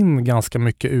tog in ganska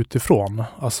mycket utifrån.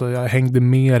 Alltså jag hängde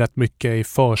med rätt mycket i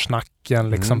försnacken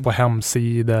liksom, på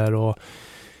hemsidor, och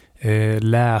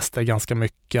läste ganska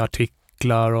mycket artiklar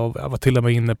artiklar och jag var till och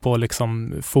med inne på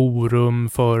liksom forum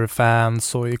för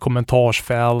fans och i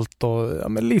kommentarsfält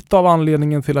och lite av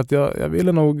anledningen till att jag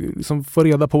ville nog liksom få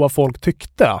reda på vad folk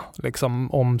tyckte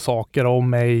liksom om saker och om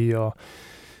mig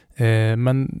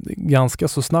men ganska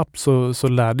så snabbt så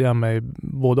lärde jag mig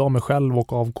både av mig själv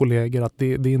och av kollegor att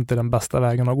det är inte den bästa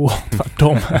vägen att gå,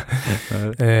 tvärtom.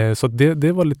 Så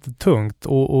det var lite tungt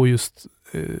och just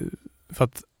för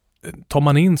att tar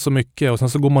man in så mycket och sen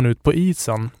så går man ut på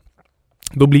isen,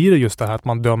 då blir det just det här att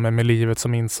man dömer med livet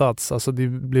som insats. Alltså det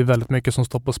blir väldigt mycket som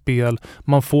står på spel.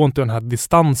 Man får inte den här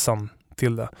distansen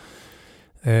till det.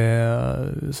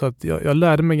 Så att jag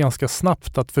lärde mig ganska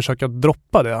snabbt att försöka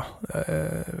droppa det.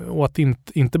 Och att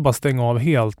inte bara stänga av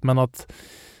helt, men att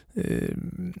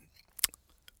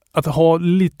ha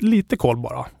lite koll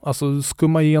bara. Alltså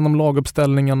skumma igenom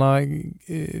laguppställningarna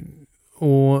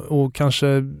och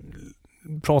kanske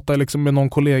prata liksom med någon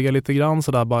kollega lite grann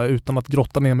sådär bara utan att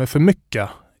grotta ner mig för mycket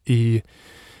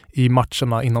i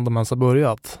matcherna innan de ens har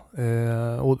börjat.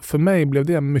 Och för mig blev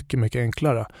det mycket, mycket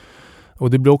enklare.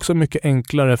 Och det blir också mycket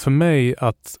enklare för mig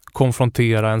att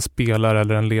konfrontera en spelare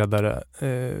eller en ledare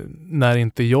när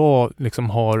inte jag liksom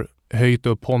har höjt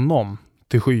upp honom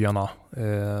till skyarna.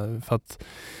 För att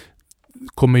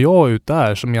kommer jag ut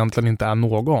där som egentligen inte är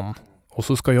någon och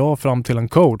så ska jag fram till en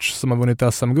coach som har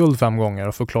vunnit SM-guld 5 gånger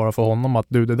och förklara för honom att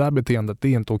det där beteendet, det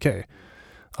är inte okej.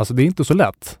 Alltså det är inte så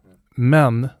lätt.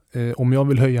 Men om jag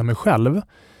vill höja mig själv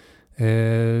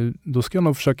då ska jag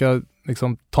nog försöka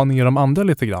liksom ta ner de andra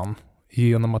lite grann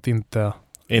genom att inte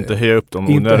höja upp dem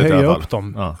onödigt. Inte höja upp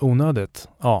dem onödigt.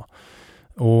 Ja.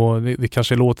 Och det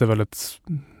kanske låter väldigt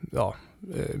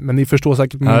men ni förstår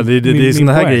säkert det är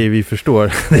såna här grejer vi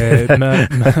förstår.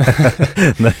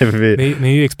 Ni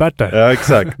är ju experter. Ja,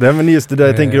 exakt. Nej, men just det där,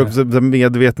 jag tänker också på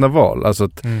medvetna val. Alltså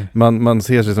att man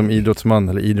ser sig som idrottsman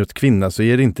eller idrottskvinna, så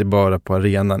är det inte bara på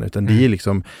arenan, utan det är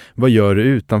liksom, vad gör du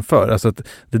utanför? Alltså att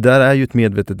det där är ju ett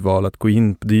medvetet val att gå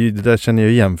in, det där känner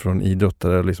jag igen från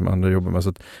idrottare och liksom andra jobbar med, så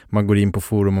att man går in på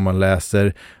forum och man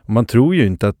läser, och man tror ju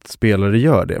inte att spelare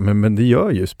gör det, men det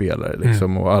gör ju spelare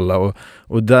liksom, och alla,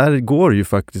 och där går ju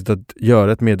faktiskt att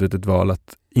göra ett medvetet val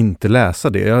att inte läsa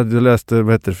det. Jag läste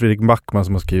Fredrik Backman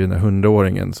som har skrivit den här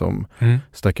 100-åringen som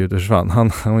stack ut och försvann.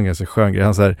 Han har en ganska skön grej.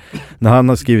 Han så här, när han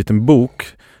har skrivit en bok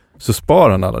så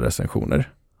sparar han alla recensioner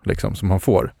liksom, som han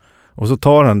får. Och så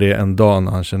tar han det en dag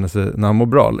när han känner sig, när han mår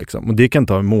bra liksom. Och det kan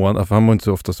ta en månad, för han mår inte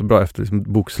så ofta så bra efter liksom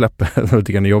boksläppet. Jag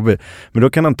tycker han är jobbig. Men då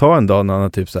kan han ta en dag när han har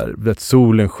typ så här, vet,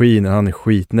 solen skiner, han är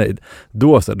skitnöjd.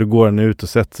 Då går han ut och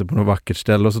sätter sig på något vackert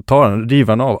ställe och så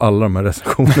river han av alla de här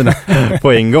recensionerna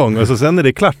på en gång. Och så sen är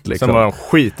det klart liksom. Sen var han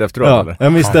skit efteråt, eller? Ja,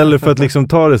 men istället för att liksom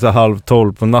ta det så här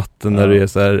 11:30 på natten när det är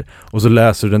så här, och så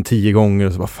läser du den 10 gånger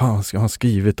och så bara, fan, ska han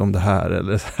skrivit om det här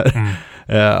eller så här.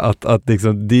 Att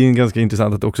liksom, det är ganska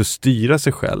intressant att också styra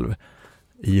sig själv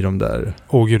i de där.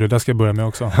 Gud, det där ska jag börja med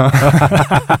också.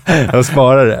 Jag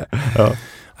sparar det. Ja.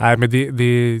 Nej, men det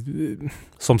är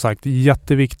som sagt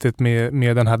jätteviktigt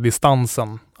med den här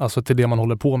distansen, alltså till det man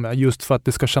håller på med, just för att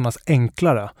det ska kännas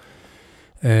enklare.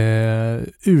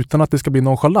 Utan att det ska bli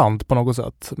nonchalant på något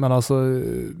sätt. Men alltså,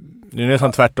 det är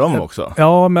nästan tvärtom också.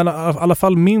 Ja, men i alla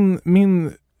fall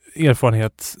min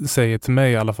erfarenhet säger till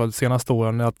mig i alla fall de senaste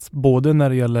åren att både när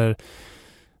det gäller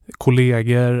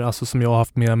kollegor, alltså som jag har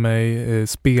haft med mig,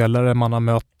 spelare man har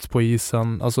mött på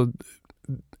isen, alltså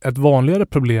ett vanligare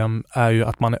problem är ju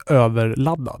att man är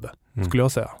överladdad, skulle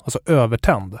jag säga. Alltså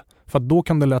övertänd. För att då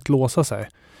kan det lätt låsa sig.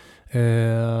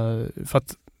 För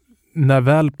att när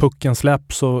väl pucken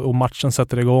släpps och matchen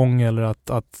sätter igång, eller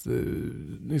att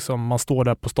liksom man står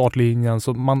där på startlinjen,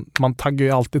 så man taggar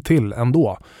ju alltid till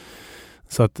ändå.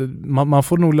 Så att man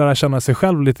får nog lära känna sig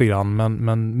själv lite grann,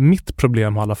 men mitt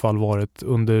problem har i alla fall varit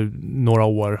under några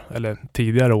år, eller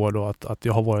tidigare år då, att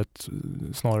jag har varit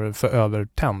snarare för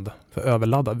övertänd, för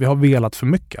överladdad. Vi har velat för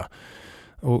mycket.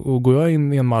 Och går jag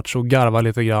in i en match och garvar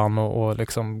lite grann och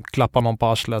liksom klappar någon på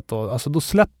arslet, och alltså då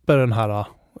släpper den här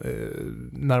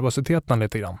nervositeten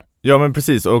lite grann. Ja, men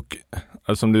precis, och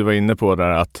som du var inne på där,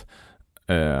 att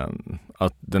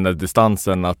den där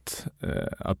distansen, att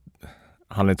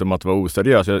handlar inte om att vara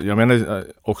oseriös. Jag menar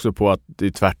också på att det är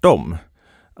tvärtom.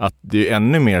 Att det är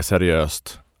ännu mer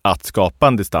seriöst att skapa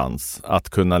en distans. Att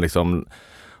kunna liksom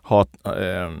ha...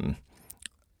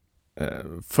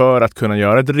 för att kunna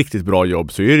göra ett riktigt bra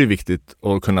jobb så är det viktigt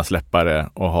att kunna släppa det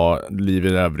och ha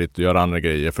livet i övrigt och göra andra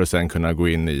grejer för att sen kunna gå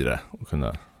in i det och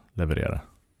kunna leverera.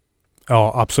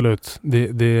 Ja, absolut.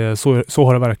 Så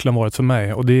har det verkligen varit för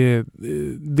mig. Och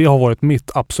det har varit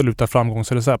mitt absoluta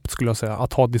framgångsrecept, skulle jag säga.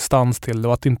 Att ha distans till det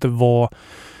och att inte vara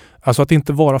Alltså att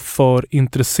inte vara för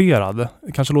intresserad.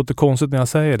 Det kanske låter konstigt när jag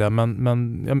säger det,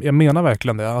 men jag menar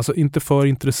verkligen det. Alltså inte för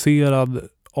intresserad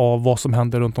av vad som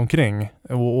händer runt omkring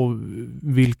och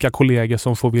vilka kollegor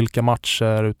som får vilka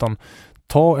matcher, utan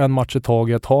ta en match i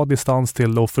taget, ha distans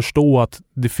till det och förstå att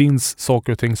det finns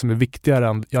saker och ting som är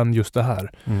viktigare än just det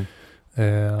här.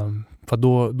 För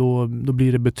då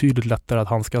blir det betydligt lättare att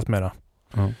handskas med det.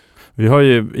 Vi har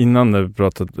ju innan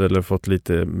pratat eller fått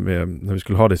lite med, när vi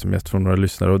skulle ha det som gäst från några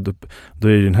lyssnare, och då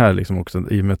är ju den här liksom också,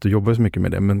 i och med att du jobbar så mycket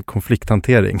med det, men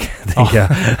konflikthantering.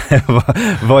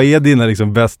 Vad är dina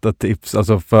liksom bästa tips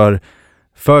alltså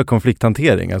för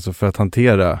konflikthantering, alltså för att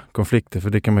hantera konflikter? För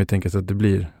det kan man ju tänka sig att det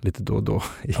blir lite då och då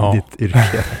i ditt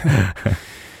yrke.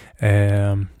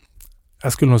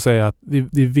 Jag skulle nog säga att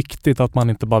det är viktigt att man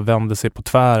inte bara vänder sig på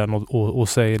tvären och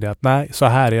säger det att nej, så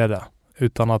här är det.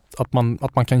 Utan att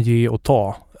man kan ge och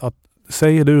ta. Att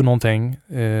säger du någonting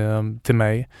till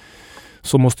mig,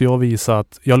 så måste jag visa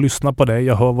att jag lyssnar på dig,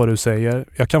 jag hör vad du säger.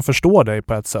 Jag kan förstå dig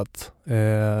på ett sätt.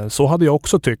 Så hade jag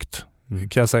också tyckt,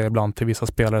 kan jag säga ibland till vissa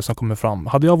spelare som kommer fram.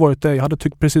 Hade jag varit dig, jag hade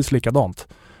tyckt precis likadant.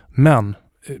 Men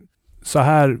så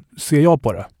här ser jag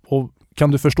på det. Och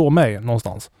kan du förstå mig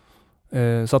någonstans?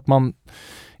 Så att man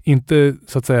inte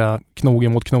så att säga knoge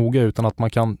mot knoge, utan att man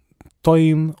kan ta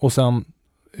in och sen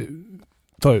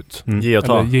ta ut. Ge och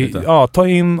ta. Ta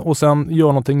in och sen gör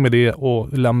någonting med det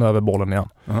och lämna över bollen igen.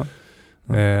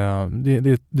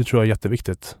 Det tror jag är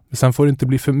jätteviktigt. Sen får det inte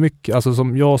bli för mycket. Alltså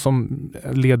som jag som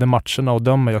leder matcherna och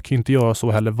dömer, jag kan ju inte göra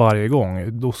så heller varje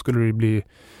gång. Då skulle det bli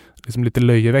liksom lite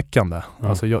löjeväckande.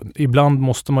 Alltså ibland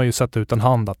måste man ju sätta ut en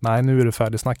hand att nej, nu är det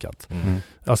färdigsnackat.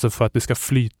 Alltså för att det ska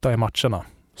flyta i matcherna.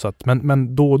 Så att,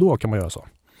 men då och då kan man göra så.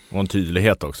 Och en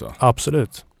tydlighet också.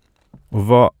 Absolut. Och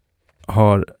vad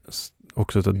har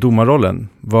också domarrollen,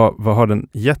 vad har den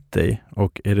gett dig?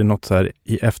 Och är det något så här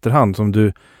i efterhand som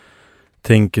du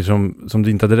tänker som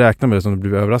du inte hade räknat med, som du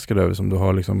blev överraskad över, som du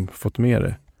har liksom fått med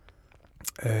dig?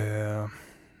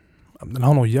 Den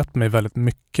har nog gett mig väldigt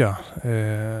mycket.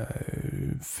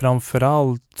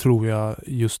 Framförallt tror jag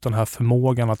just den här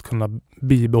förmågan att kunna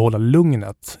bibehålla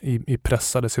lugnet i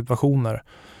pressade situationer.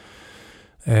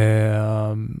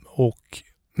 Och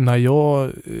när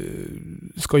jag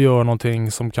ska göra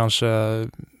någonting som kanske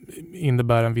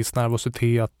innebär en viss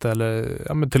nervositet,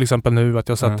 eller till exempel nu att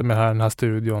jag sätter mig här i den här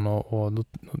studion och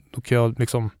då kan jag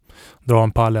liksom dra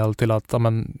en parallell till att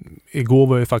igår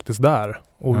var jag faktiskt där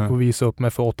och visa upp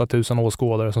mig för 8000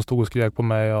 åskådare som stod och skrek på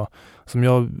mig, och som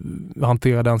jag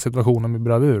hanterade den situationen med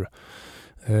bravur.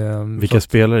 Vilka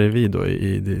spelare är vi då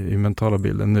i mentala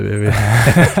bilden nu? Är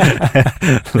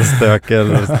vi stökiga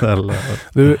eller snälla?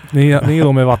 Ni är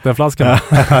de med vattenflaskan.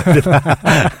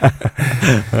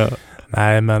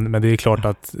 Nej, men det är klart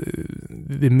att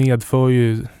det medför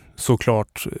ju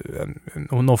såklart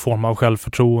någon form av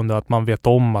självförtroende, att man vet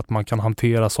om att man kan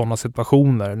hantera sådana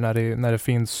situationer när det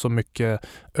finns så mycket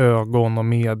ögon och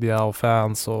media och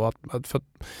fans, och för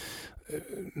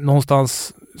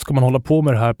någonstans ska man hålla på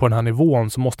med det här på den här nivån,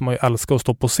 så måste man ju älska att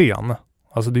stå på scen.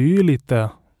 Alltså det är ju lite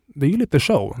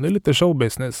show. Det är lite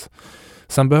showbusiness.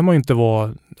 Sen behöver man ju inte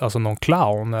vara någon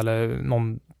clown eller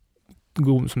någon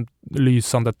som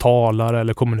lysande talare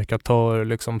eller kommunikatör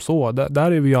liksom så.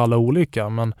 Där är vi ju alla olika,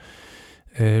 men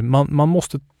man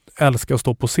måste älska att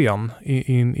stå på scen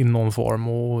i någon form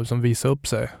och som visa upp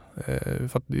sig.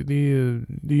 För att det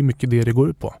är ju mycket det går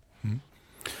ut på.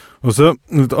 Och så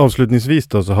avslutningsvis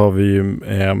då, så har vi ju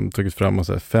tagit fram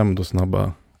 5 då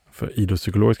snabba för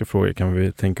idrottspsykologiska frågor, kan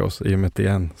vi tänka oss, i och med att det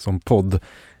är en som podd.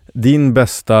 Din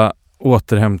bästa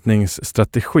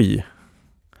återhämtningsstrategi?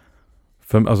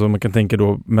 Alltså man kan tänka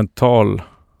då mental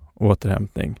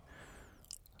återhämtning.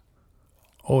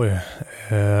 Oj.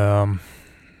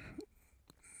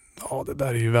 Det där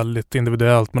är ju väldigt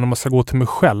individuellt, men om man ska gå till mig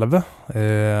själv.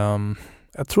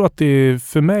 Jag tror att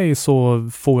för mig så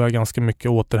får jag ganska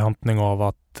mycket återhämtning av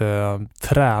att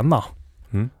träna.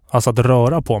 Alltså att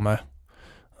röra på mig.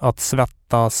 Att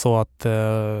svettas, så att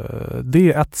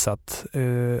det är ett sätt.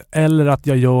 Eller att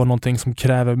jag gör någonting som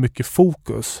kräver mycket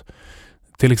fokus.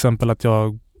 Till exempel att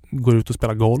jag går ut och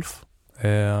spelar golf.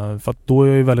 För att då är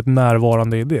jag ju väldigt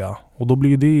närvarande i det. Och då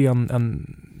blir det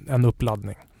en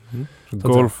uppladdning.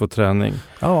 Golf och träning.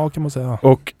 Ja, kan man säga.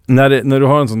 Och när du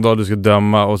har en sån dag du ska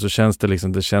döma, och så känns det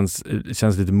liksom, det känns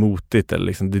lite motigt, eller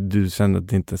liksom, du känner att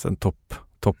det inte är en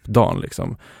toppdagen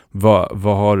liksom. Vad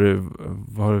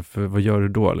gör du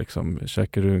då liksom?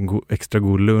 Käkar du en extra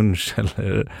god lunch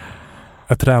eller?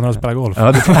 Jag tränar och spelar golf.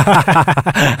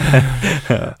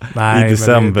 Nej, i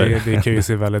december. Men det kan ju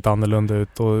se väldigt annorlunda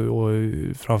ut, och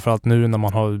framförallt nu när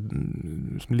man har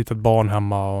ett litet barn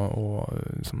hemma och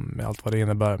med allt vad det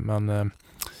innebär. Men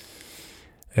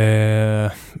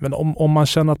Men om man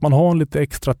känner att man har en lite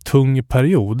extra tung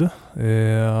period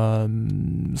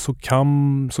så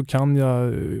kan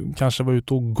jag kanske vara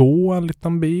ute och gå en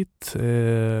liten bit.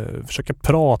 Försöka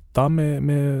prata med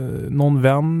någon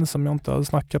vän som jag inte har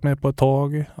snackat med på ett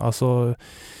tag. Alltså,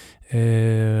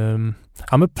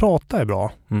 men prata är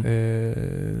bra.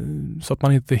 Så att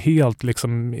man inte helt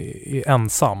liksom är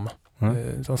ensam.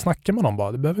 Så snackar man om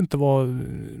bara. Det behöver inte vara...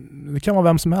 Det kan vara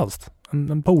vem som helst.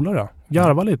 En polare.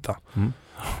 Garva lite.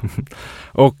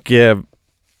 Och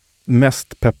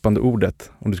mest peppande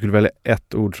ordet. Om du skulle välja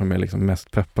ett ord som är liksom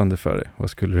mest peppande för dig. Vad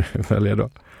skulle du välja då?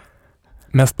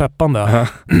 Mest peppande?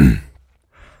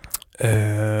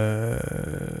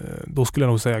 Då skulle jag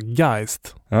nog säga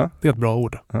geist. Det är ett bra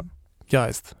ord.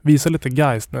 Geist. Visa lite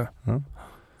geist nu.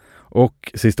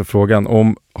 Och sista frågan.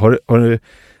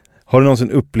 Har du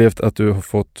någonsin upplevt att du har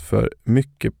fått för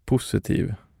mycket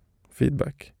positiv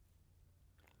feedback?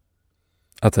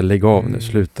 Att lägga av nu,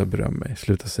 sluta berömma mig,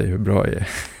 sluta säga hur bra jag är.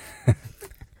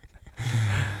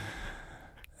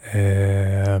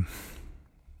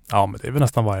 Ja, men det är väl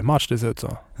nästan varje match det ser ut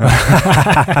så.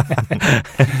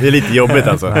 Det är lite jobbigt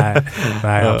alltså.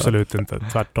 Nej, absolut inte.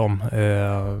 Tvärtom.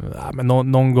 Men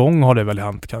någon gång har det väl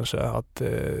hänt kanske.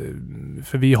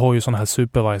 För vi har ju sådana här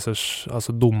supervisors,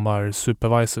 alltså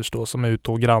domar-supervisors då, som är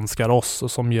ute och granskar oss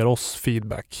och som ger oss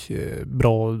feedback,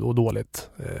 bra och dåligt.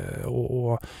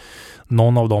 Och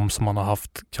någon av dem som man har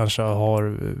haft kanske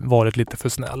har varit lite för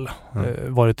snäll.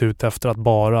 Varit ute efter att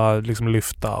bara liksom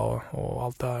lyfta och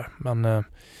allt det här. Men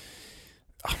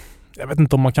jag vet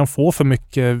inte om man kan få för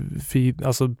mycket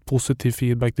positiv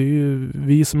feedback. Det är ju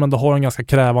vi som ändå har en ganska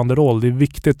krävande roll. Det är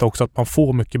viktigt också att man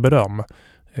får mycket beröm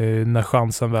när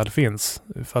chansen väl finns.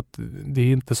 För att det är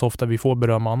inte så ofta vi får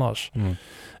beröm annars.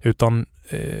 Utan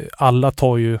alla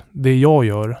tar ju det jag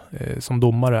gör som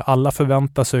domare. Alla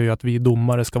förväntar sig ju att vi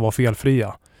domare ska vara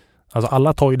felfria. Alltså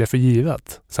alla tar ju det för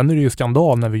givet. Sen är det ju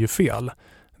skandal när vi gör fel.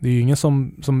 Det är ju ingen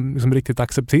som liksom riktigt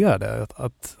accepterar det.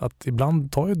 Att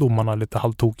ibland tar ju domarna lite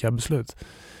halvtokiga beslut.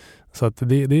 Så att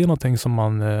det är någonting som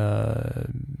man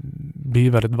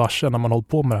blir väldigt varse när man håller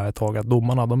på med det här ett tag. Att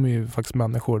domarna, de är ju faktiskt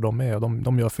människor.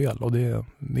 De gör fel. Och det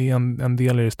är en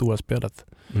del i det stora spelet.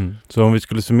 Så om vi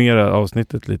skulle summera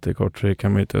avsnittet lite kort, så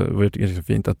kan man ju vara ganska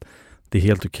fint att det är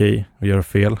helt okej att göra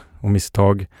fel och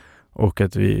misstag. Och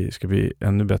att vi ska bli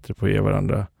ännu bättre på att ge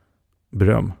varandra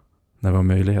beröm när vi har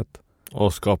möjlighet.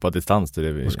 Och skapa distans till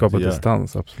det vi Och skapa gör.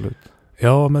 distans, absolut.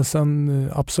 Ja, men sen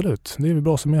absolut. Det är ju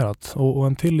bra summerat. Och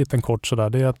en till liten kort sådär,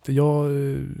 det är att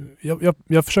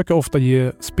jag försöker ofta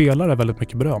ge spelare väldigt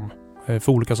mycket beröm för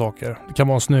olika saker. Det kan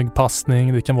vara en snygg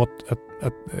passning, det kan vara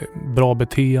ett bra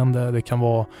beteende, det kan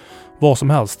vara vad som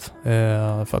helst.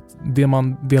 För att det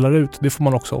man delar ut, det får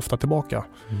man också ofta tillbaka.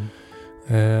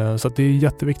 Så att det är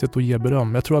jätteviktigt att ge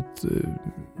beröm. Jag tror att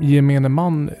gemene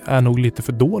man är nog lite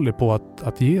för dålig på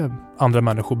att ge andra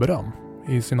människor beröm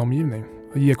i sin omgivning.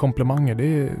 Att ge komplimanger,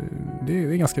 det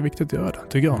är ganska viktigt att göra det,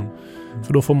 tycker jag.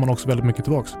 För då får man också väldigt mycket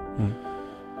tillbaks.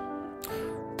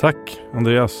 Tack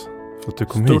Andreas för att du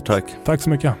kom Stort hit. tack. Tack så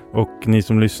mycket. Och ni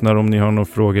som lyssnar, om ni har några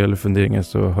frågor eller funderingar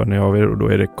så hör ni av er, och då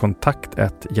är det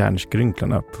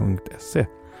kontakt@hjärnskrynklarna.se.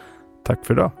 Tack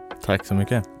för idag. Tack så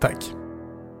mycket. Tack.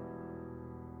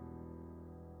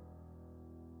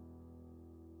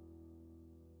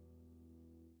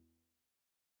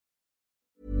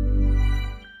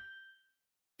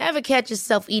 Ever catch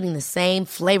yourself eating the same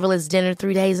flavorless dinner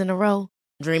 3 days in a row?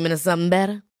 Dreaming of something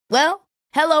better? Well,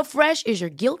 HelloFresh is your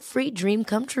guilt-free dream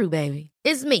come true, baby.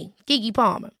 It's me, Keke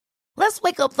Palmer. Let's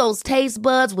wake up those taste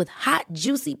buds with hot,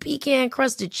 juicy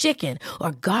pecan-crusted chicken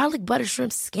or garlic butter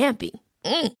shrimp scampi.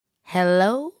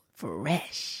 Hello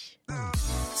Fresh.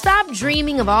 Stop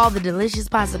dreaming of all the delicious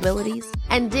possibilities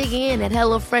and dig in at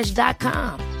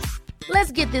HelloFresh.com.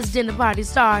 Let's get this dinner party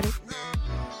started.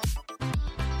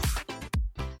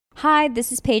 Hi,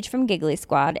 this is Paige from Giggly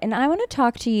Squad, and I want to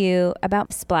talk to you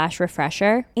about Splash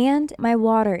Refresher and my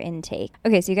water intake.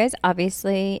 Okay, so you guys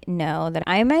obviously know that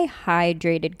I'm a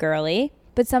hydrated girly,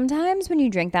 but sometimes when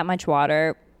you drink that much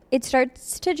water, it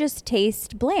starts to just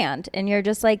taste bland, and you're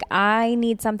just like, I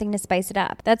need something to spice it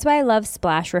up. That's why I love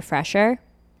Splash Refresher.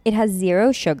 It has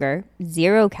 0 sugar,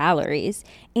 0 calories,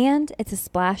 and it's a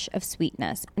splash of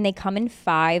sweetness. And they come in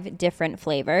 5 different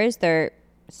flavors. They're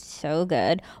so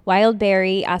good. Wild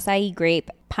berry, acai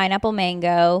grape, pineapple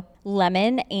mango,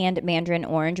 lemon, and mandarin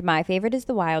orange. My favorite is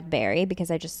the wild berry because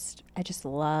I just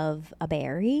love a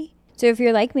berry. So if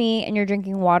you're like me and you're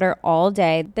drinking water all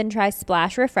day, then try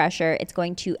Splash Refresher. It's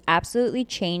going to absolutely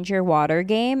change your water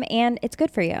game, and it's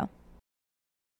good for you.